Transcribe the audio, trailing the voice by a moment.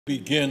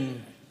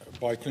Begin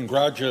by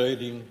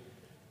congratulating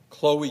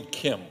Chloe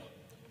Kim,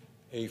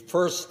 a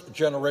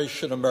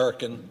first-generation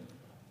American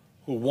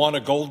who won a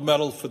gold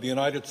medal for the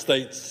United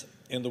States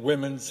in the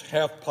women's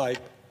half-pipe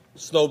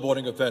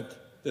snowboarding event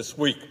this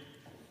week.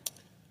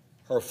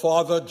 Her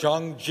father,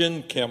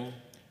 Jong-jin Kim,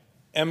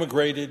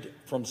 emigrated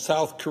from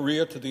South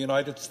Korea to the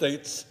United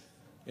States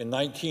in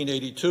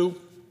 1982,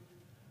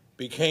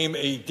 became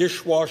a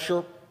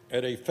dishwasher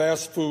at a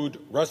fast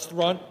food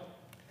restaurant,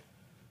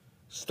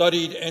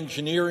 studied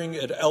engineering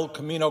at El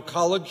Camino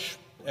College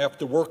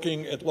after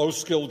working at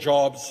low-skill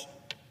jobs,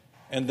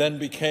 and then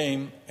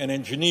became an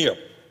engineer.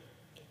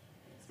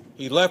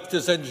 He left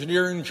his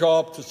engineering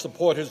job to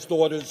support his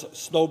daughter's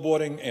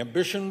snowboarding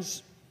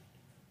ambitions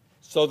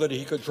so that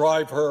he could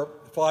drive her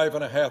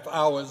 5.5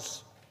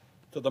 hours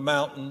to the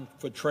mountain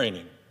for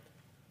training.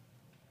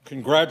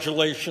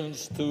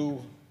 Congratulations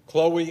to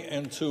Chloe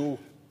and to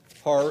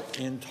her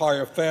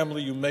entire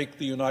family. You make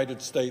the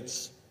United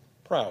States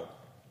proud.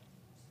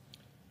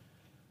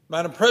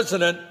 Madam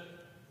President,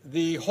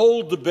 the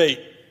whole debate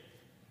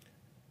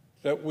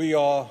that we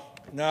are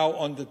now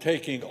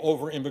undertaking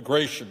over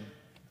immigration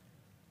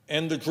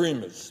and the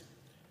Dreamers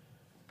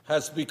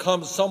has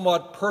become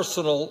somewhat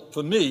personal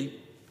for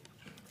me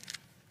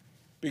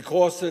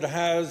because it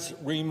has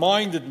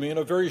reminded me in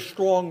a very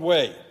strong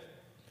way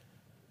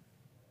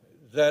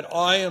that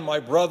I and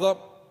my brother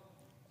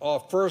are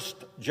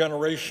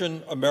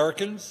first-generation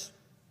Americans.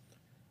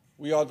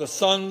 We are the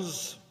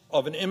sons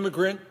of an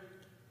immigrant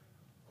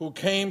who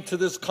came to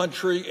this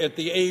country at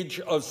the age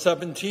of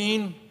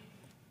 17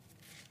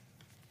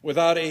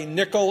 without a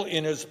nickel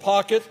in his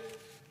pocket,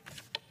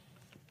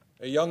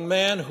 a young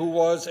man who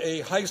was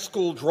a high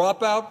school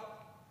dropout,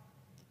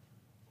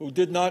 who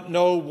did not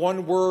know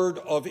one word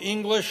of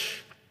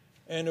English,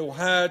 and who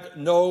had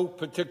no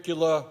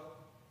particular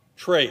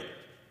trade.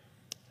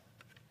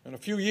 And a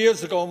few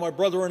years ago, my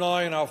brother and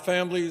I and our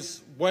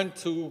families went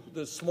to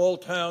the small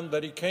town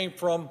that he came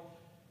from,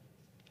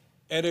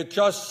 and it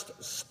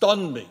just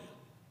stunned me,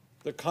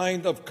 the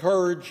kind of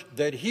courage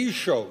that he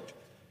showed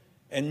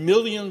and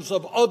millions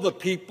of other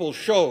people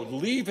showed,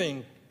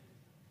 leaving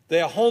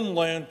their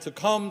homeland to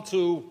come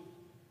to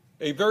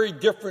a very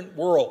different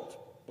world,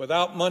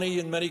 without money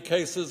in many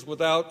cases,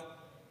 without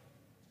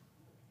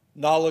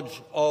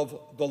knowledge of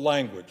the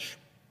language.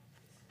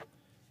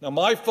 Now,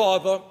 my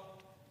father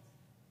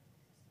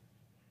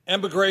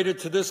emigrated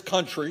to this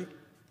country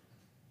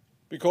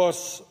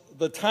because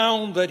the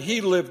town that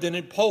he lived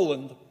in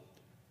Poland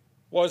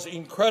was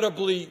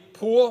incredibly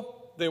poor.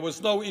 There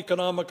was no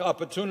economic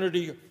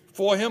opportunity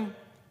for him.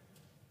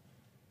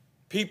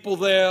 People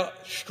there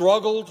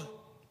struggled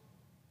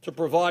to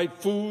provide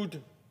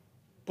food,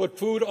 put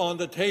food on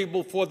the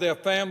table for their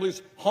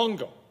families.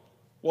 Hunger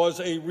was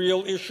a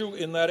real issue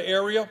in that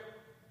area.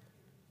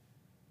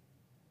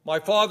 My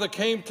father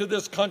came to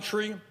this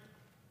country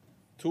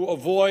to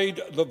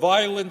avoid the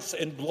violence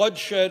and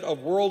bloodshed of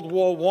World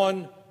War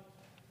I,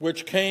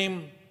 which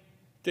came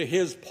to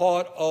his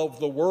part of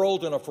the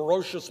world in a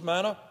ferocious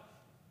manner.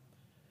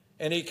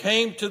 And he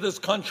came to this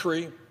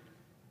country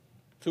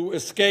to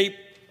escape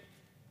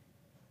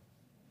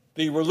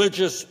the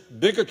religious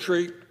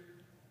bigotry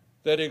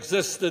that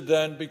existed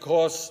then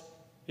because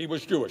he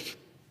was Jewish.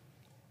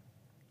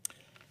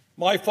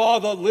 My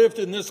father lived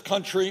in this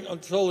country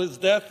until his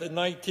death in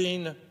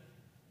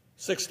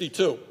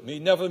 1962. He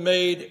never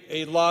made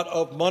a lot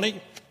of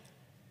money.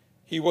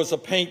 He was a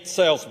paint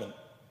salesman.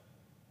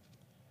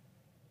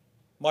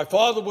 My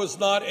father was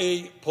not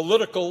a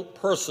political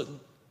person,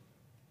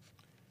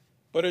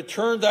 but it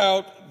turned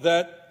out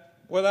that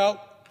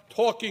without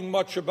talking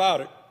much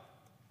about it,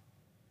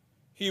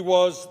 he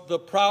was the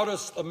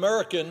proudest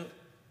American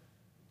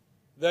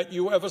that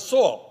you ever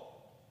saw.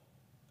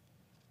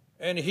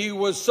 And he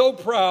was so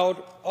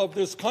proud of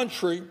this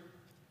country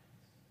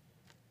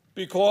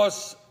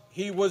because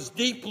he was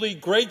deeply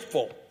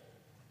grateful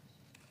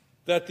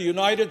that the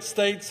United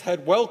States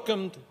had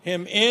welcomed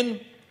him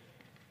in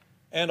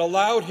and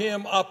allowed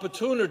him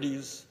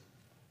opportunities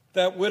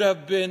that would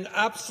have been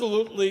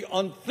absolutely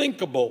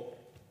unthinkable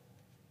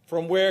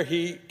from where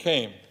he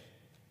came.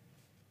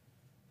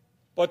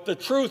 But the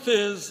truth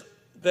is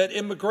that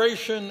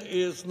immigration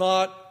is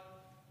not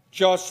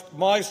just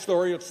my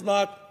story. It's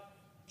not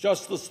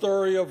just the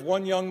story of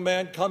one young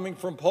man coming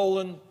from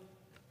Poland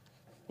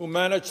who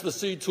managed to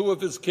see 2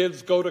 of his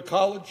kids go to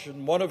college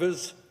and one of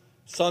his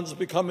sons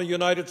become a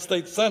United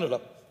States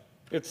senator.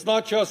 It's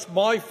not just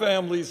my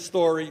family's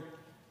story.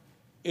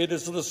 It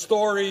is the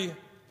story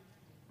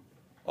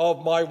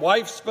of my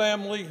wife's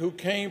family who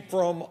came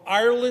from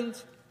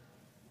Ireland,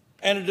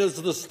 and it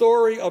is the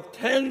story of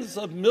tens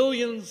of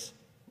millions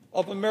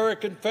of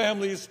American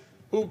families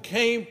who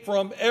came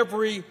from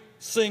every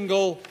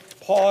single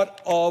part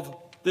of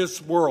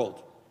this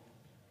world.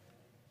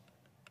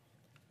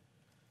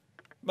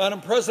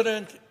 Madam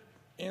President,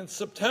 in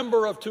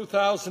September of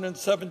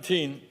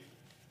 2017,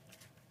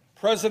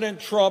 President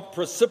Trump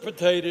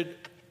precipitated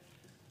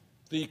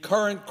the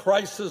current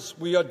crisis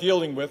we are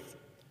dealing with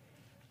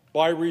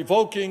by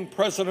revoking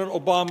President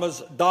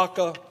Obama's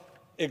DACA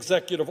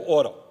executive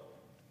order.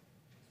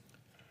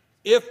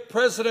 If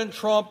President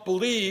Trump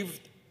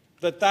believed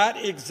that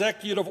that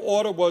executive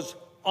order was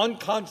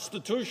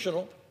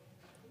unconstitutional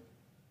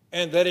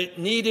and that it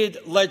needed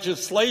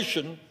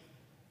legislation,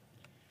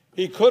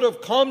 he could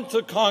have come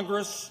to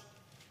Congress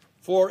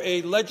for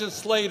a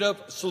legislative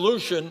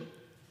solution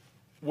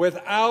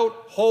without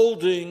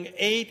holding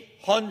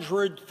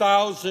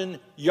 800,000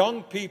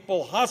 young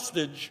people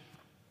hostage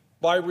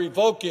by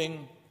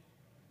revoking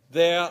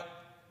their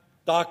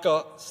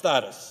DACA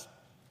status.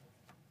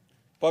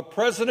 But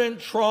President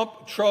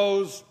Trump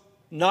chose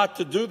not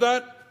to do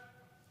that.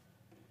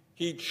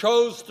 He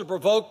chose to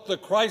provoke the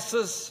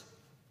crisis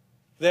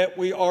that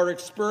we are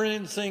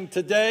experiencing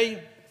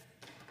today,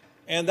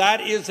 and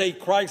that is a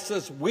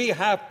crisis we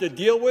have to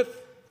deal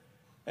with,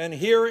 and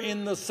here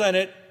in the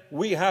Senate,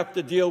 we have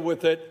to deal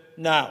with it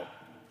now.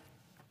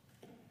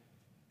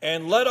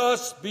 And let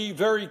us be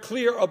very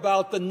clear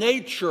about the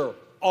nature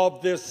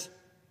of this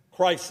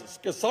crisis,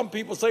 because some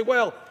people say,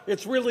 well,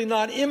 it's really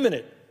not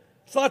imminent.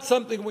 It's not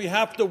something we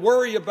have to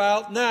worry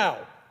about now.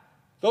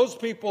 Those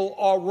people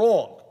are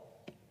wrong.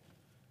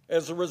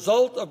 As a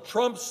result of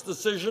Trump's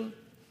decision,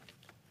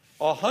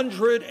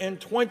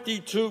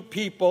 122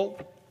 people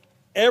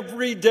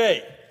every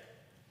day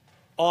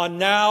are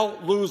now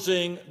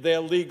losing their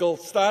legal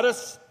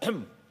status,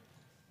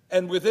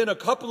 and within a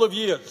couple of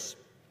years,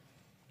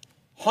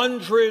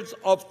 hundreds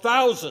of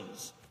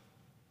thousands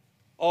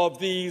of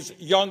these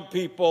young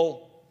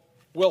people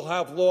will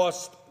have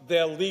lost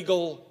their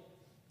legal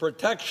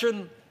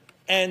protection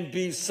and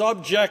be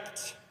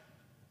subject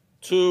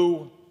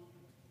to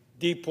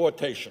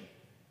deportation.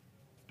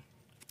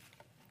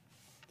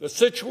 The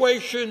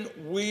situation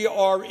we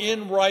are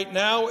in right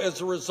now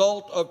as a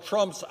result of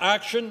Trump's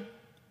action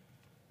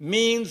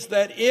means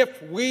that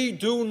if we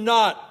do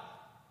not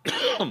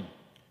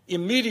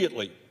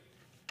immediately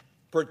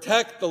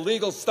protect the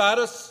legal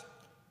status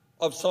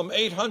of some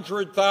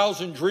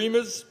 800,000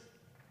 dreamers,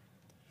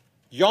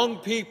 young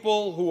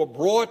people who were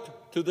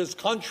brought to this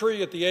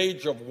country at the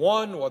age of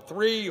 1 or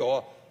 3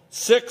 or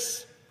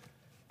 6,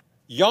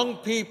 young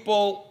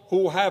people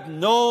who have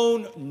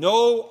known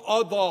no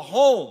other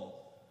home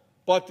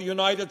but the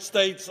United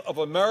States of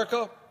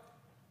America,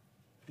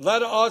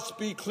 let us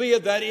be clear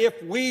that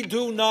if we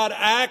do not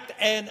act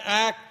and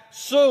act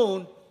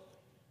soon,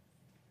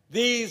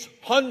 these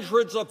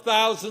hundreds of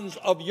thousands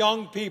of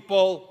young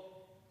people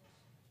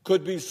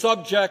could be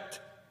subject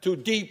to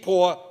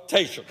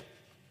deportation.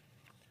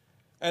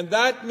 And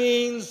that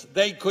means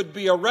they could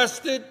be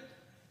arrested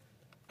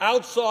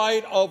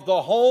outside of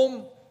the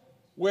home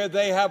where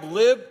they have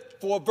lived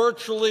for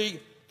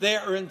virtually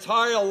their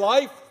entire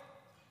life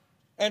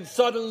and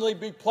suddenly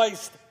be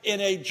placed in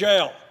a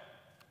jail.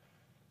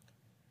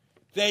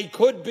 They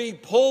could be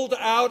pulled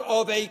out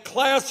of a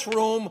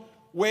classroom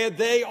where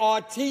they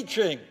are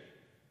teaching.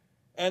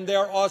 And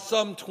there are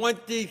some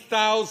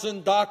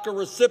 20,000 DACA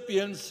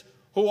recipients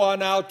who are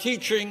now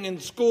teaching in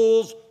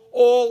schools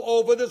all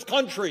over this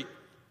country.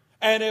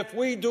 And if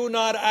we do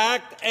not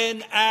act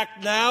and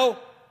act now,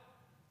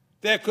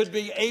 there could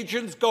be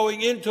agents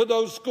going into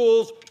those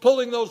schools,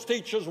 pulling those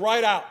teachers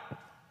right out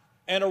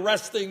and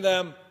arresting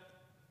them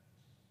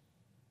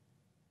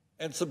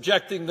and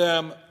subjecting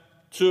them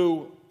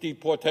to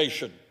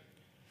deportation.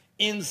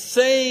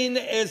 Insane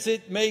as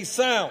it may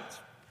sound,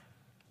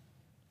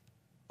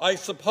 I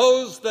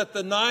suppose that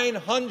the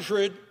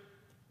 900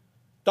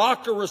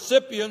 DACA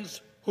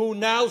recipients who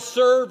now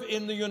serve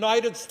in the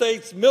United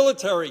States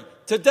military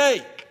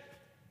today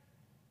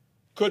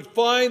could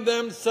find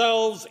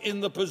themselves in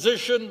the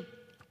position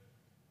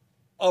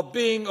of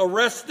being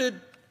arrested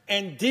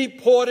and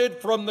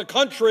deported from the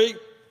country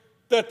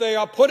that they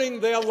are putting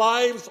their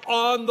lives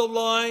on the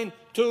line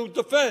to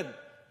defend.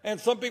 And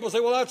some people say,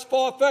 well, that's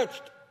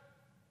far-fetched.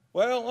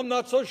 Well, I'm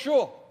not so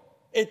sure.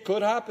 It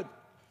could happen.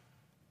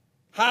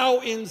 How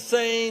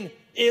insane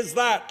is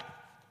that?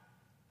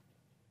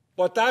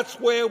 But that's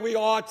where we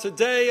are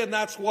today, and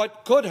that's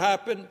what could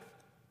happen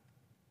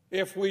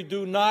if we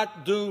do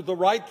not do the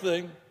right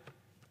thing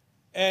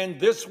and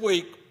this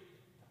week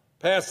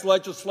pass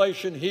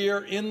legislation here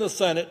in the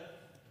Senate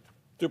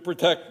to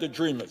protect the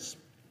dreamers.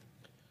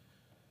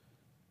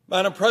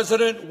 Madam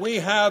President, we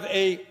have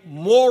a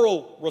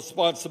moral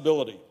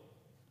responsibility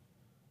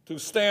to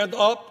stand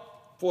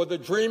up for the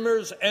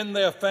dreamers and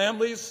their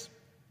families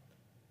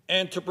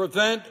and to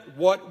prevent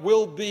what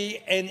will be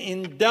an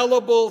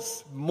indelible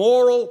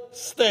moral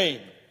stain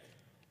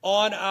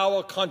on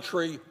our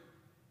country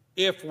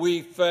if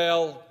we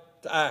fail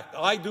to act.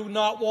 I do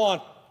not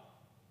want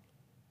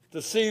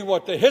to see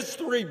what the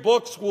history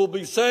books will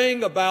be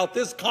saying about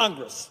this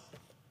Congress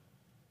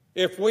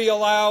if we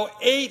allow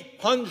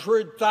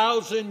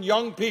 800,000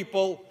 young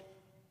people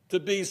to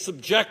be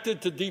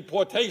subjected to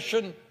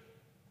deportation,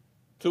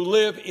 to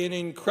live in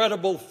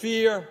incredible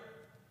fear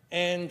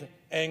and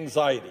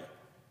anxiety.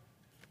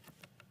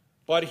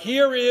 But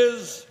here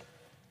is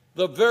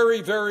the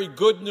very, very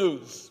good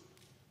news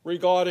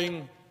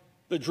regarding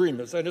the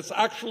dreamers. And it's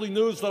actually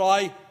news that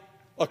I,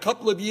 a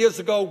couple of years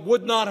ago,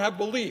 would not have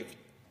believed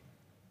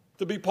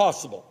to be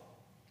possible.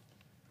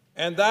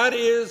 And that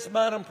is,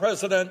 Madam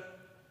President,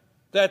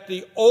 that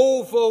the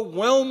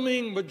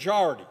overwhelming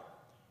majority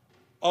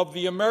of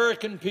the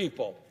American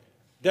people,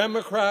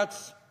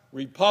 Democrats,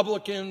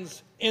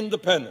 Republicans,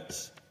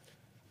 Independents,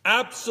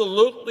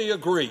 absolutely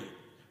agree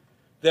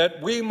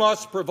that we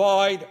must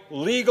provide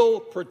legal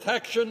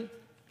protection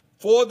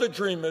for the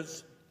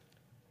Dreamers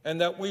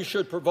and that we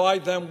should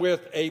provide them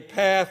with a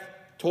path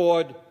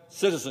toward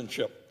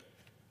citizenship.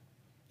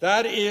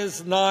 That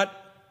is not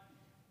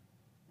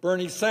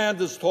Bernie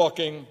Sanders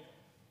talking.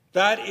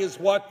 That is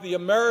what the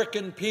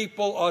American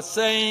people are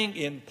saying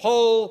in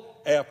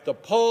poll after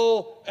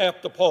poll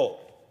after poll.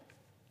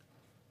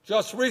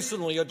 Just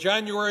recently, a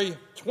January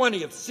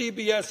 20th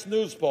CBS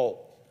News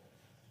poll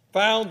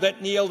found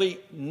that nearly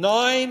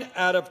 9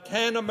 out of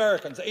 10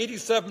 Americans,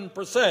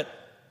 87%,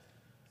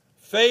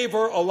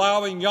 favor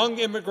allowing young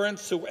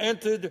immigrants who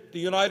entered the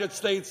United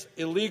States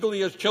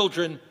illegally as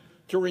children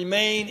to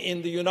remain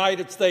in the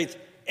United States.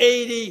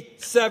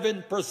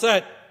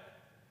 87%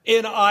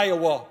 in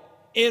Iowa,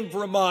 in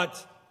Vermont,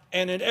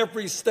 and in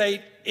every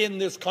state in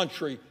this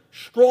country.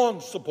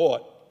 Strong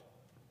support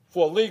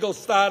for legal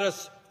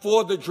status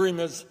for the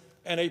Dreamers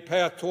and a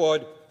path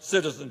toward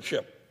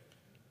citizenship.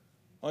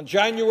 On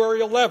January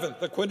 11th,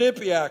 the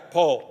Quinnipiac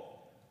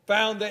poll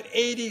found that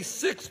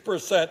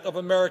 86% of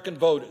American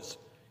voters,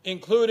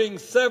 including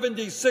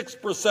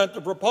 76%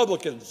 of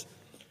Republicans,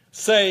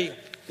 say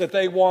that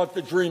they want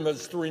the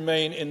Dreamers to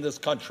remain in this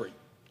country.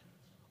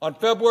 On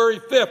February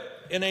 5th,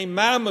 in a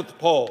mammoth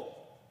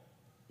poll,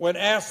 when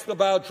asked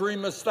about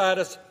Dreamer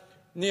status,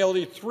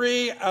 nearly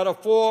 3 out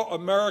of 4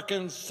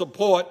 Americans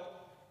support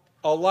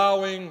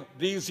allowing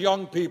these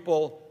young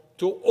people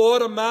to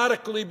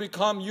automatically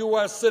become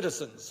U.S.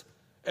 citizens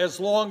as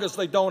long as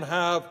they don't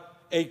have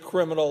a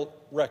criminal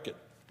record.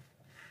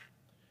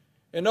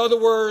 In other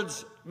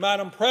words,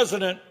 Madam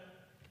President,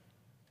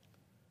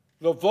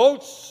 the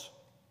votes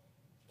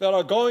that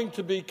are going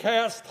to be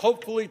cast,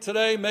 hopefully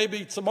today,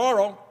 maybe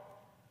tomorrow,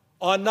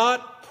 are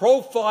not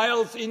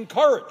profiles in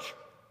courage.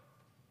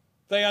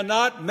 They are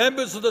not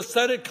members of the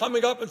Senate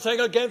coming up and saying,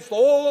 against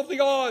all of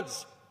the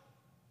odds,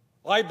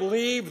 I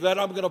believe that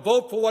I'm going to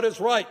vote for what is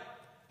right.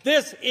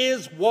 This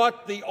is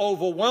what the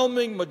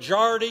overwhelming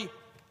majority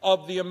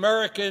of the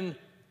American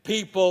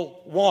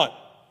people want.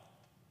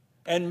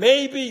 And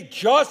maybe,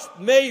 just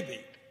maybe,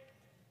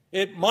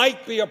 it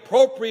might be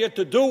appropriate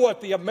to do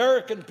what the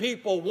American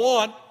people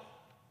want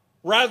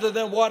rather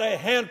than what a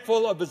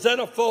handful of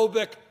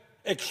xenophobic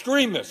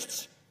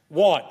extremists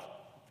want.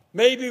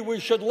 Maybe we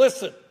should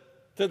listen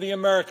to the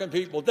American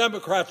people,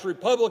 Democrats,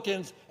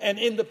 Republicans, and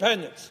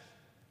Independents,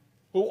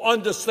 who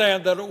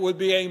understand that it would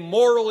be a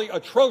morally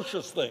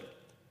atrocious thing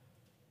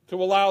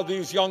to allow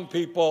these young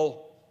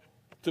people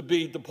to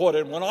be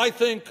deported. When I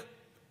think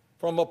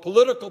from a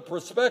political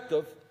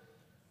perspective,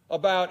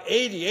 about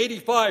 80,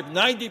 85,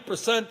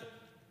 90%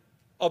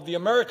 of the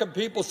American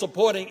people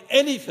supporting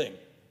anything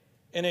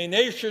in a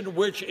nation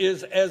which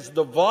is as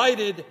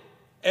divided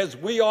as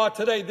we are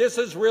today, this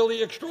is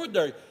really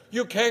extraordinary.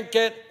 You can't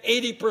get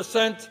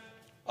 80%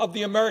 of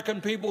the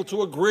American people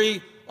to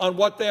agree on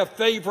what their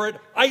favorite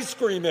ice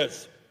cream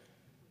is.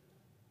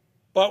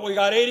 But we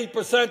got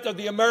 80% of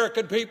the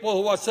American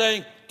people who are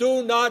saying,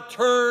 do not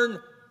turn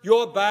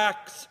your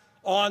backs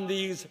on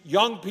these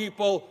young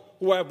people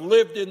who have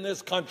lived in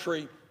this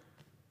country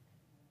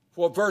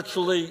for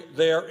virtually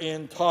their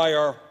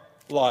entire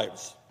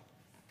lives.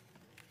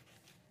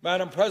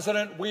 Madam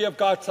President, we have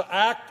got to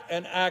act,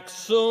 and act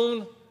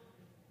soon,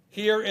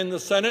 here in the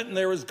Senate, and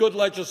there is good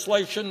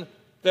legislation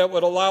that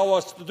would allow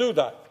us to do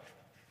that.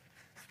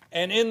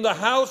 And in the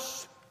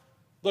House,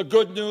 the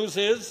good news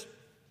is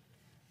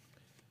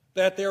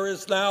that there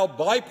is now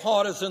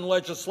bipartisan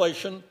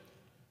legislation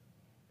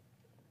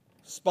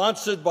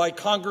sponsored by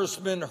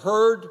Congressman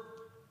Hurd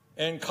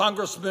and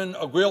Congressman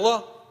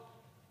Aguila,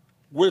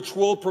 which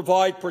will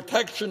provide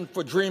protection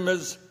for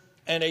Dreamers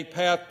and a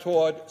path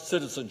toward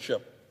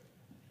citizenship.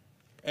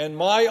 And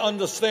my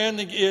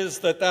understanding is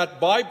that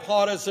that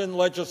bipartisan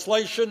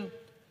legislation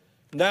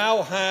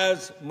now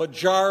has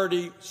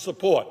majority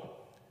support.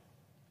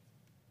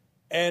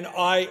 And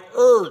I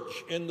urge,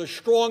 in the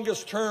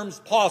strongest terms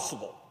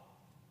possible,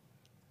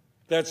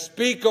 that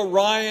Speaker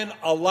Ryan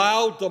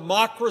allow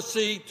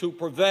democracy to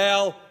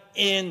prevail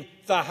in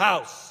the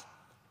House.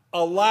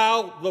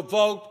 Allow the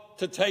vote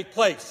to take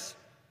place.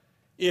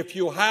 If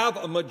you have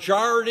a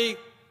majority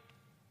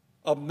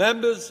of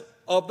members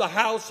of the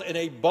House in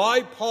a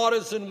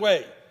bipartisan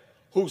way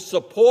who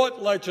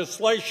support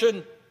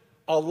legislation,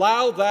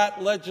 allow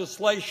that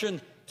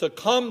legislation to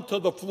come to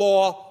the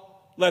floor,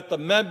 let the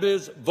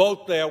members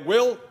vote their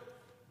will,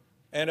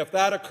 and if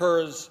that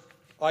occurs,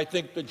 I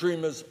think the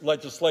Dreamers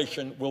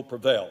legislation will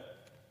prevail.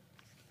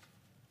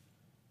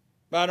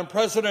 Madam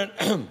President,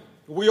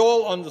 we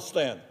all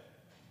understand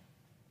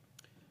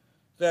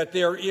that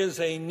there is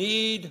a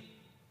need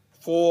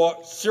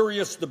for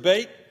serious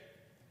debate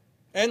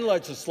and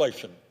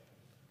legislation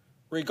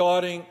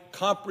regarding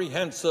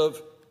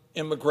comprehensive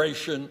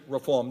immigration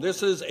reform.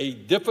 This is a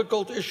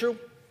difficult issue,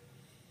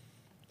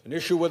 an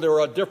issue where there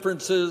are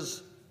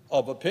differences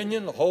of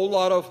opinion, a whole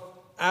lot of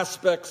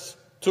aspects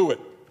to it.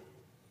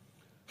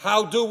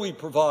 How do we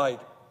provide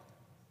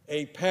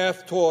a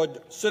path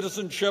toward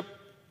citizenship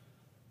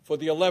for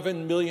the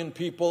 11 million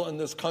people in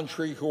this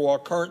country who are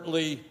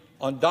currently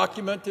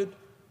undocumented,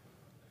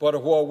 but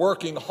who are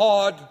working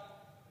hard,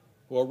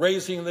 who are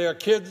raising their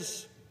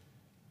kids,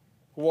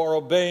 who are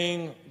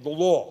obeying the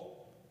law?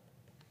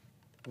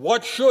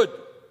 What should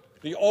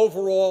the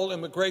overall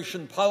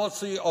immigration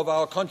policy of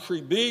our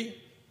country be?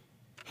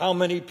 How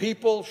many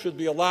people should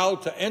be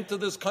allowed to enter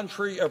this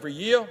country every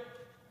year?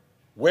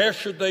 Where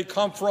should they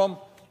come from?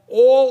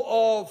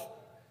 All of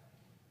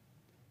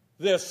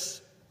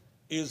this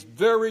is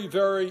very,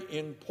 very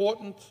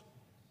important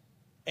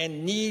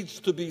and needs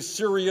to be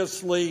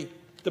seriously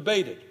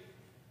debated.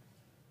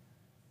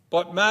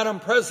 But, Madam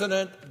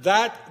President,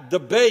 that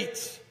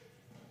debate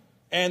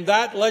and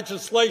that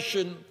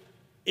legislation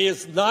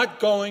is not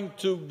going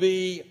to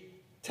be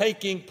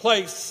taking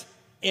place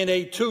in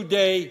a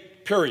 2-day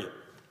period.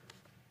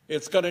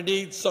 It's going to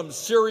need some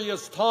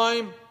serious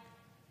time,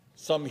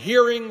 some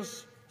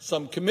hearings,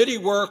 some committee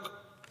work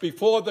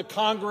before the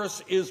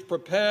Congress is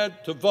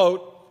prepared to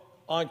vote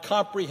on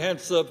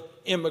comprehensive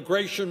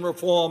immigration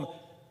reform,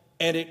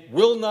 and it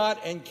will not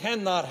and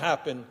cannot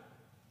happen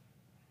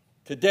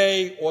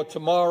today or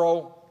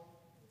tomorrow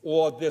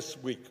or this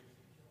week.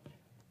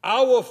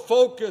 Our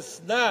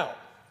focus now,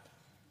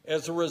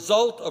 as a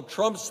result of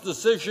Trump's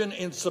decision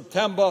in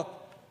September,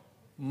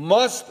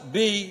 must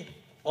be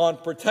on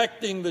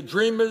protecting the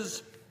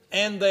Dreamers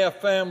and their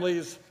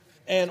families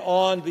and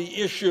on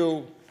the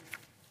issue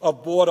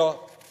of border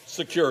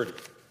security.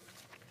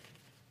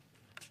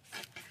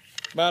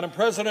 Madam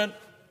President,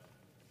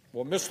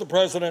 or Mr.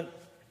 President,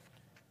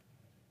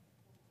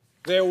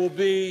 there will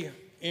be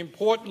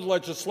important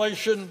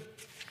legislation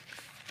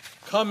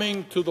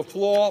coming to the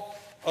floor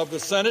of the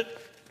Senate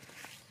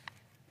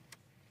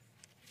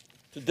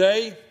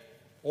today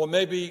or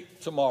maybe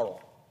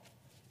tomorrow.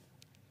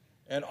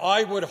 And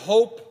I would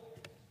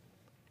hope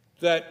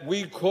that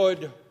we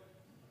could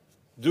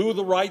do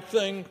the right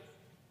thing,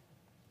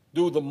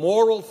 do the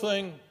moral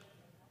thing,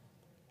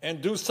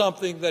 and do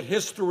something that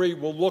history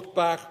will look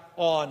back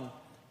on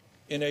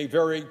in a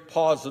very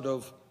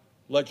positive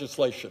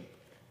legislation.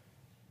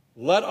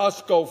 Let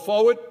us go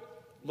forward.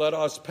 Let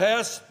us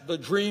pass the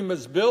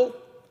Dreamers bill.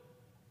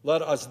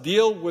 Let us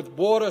deal with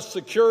border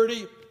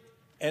security.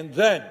 And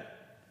then,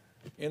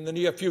 in the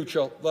near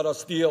future, let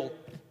us deal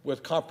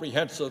with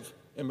comprehensive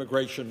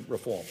immigration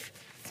reform.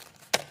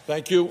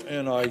 Thank you,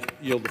 and I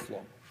yield the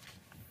floor.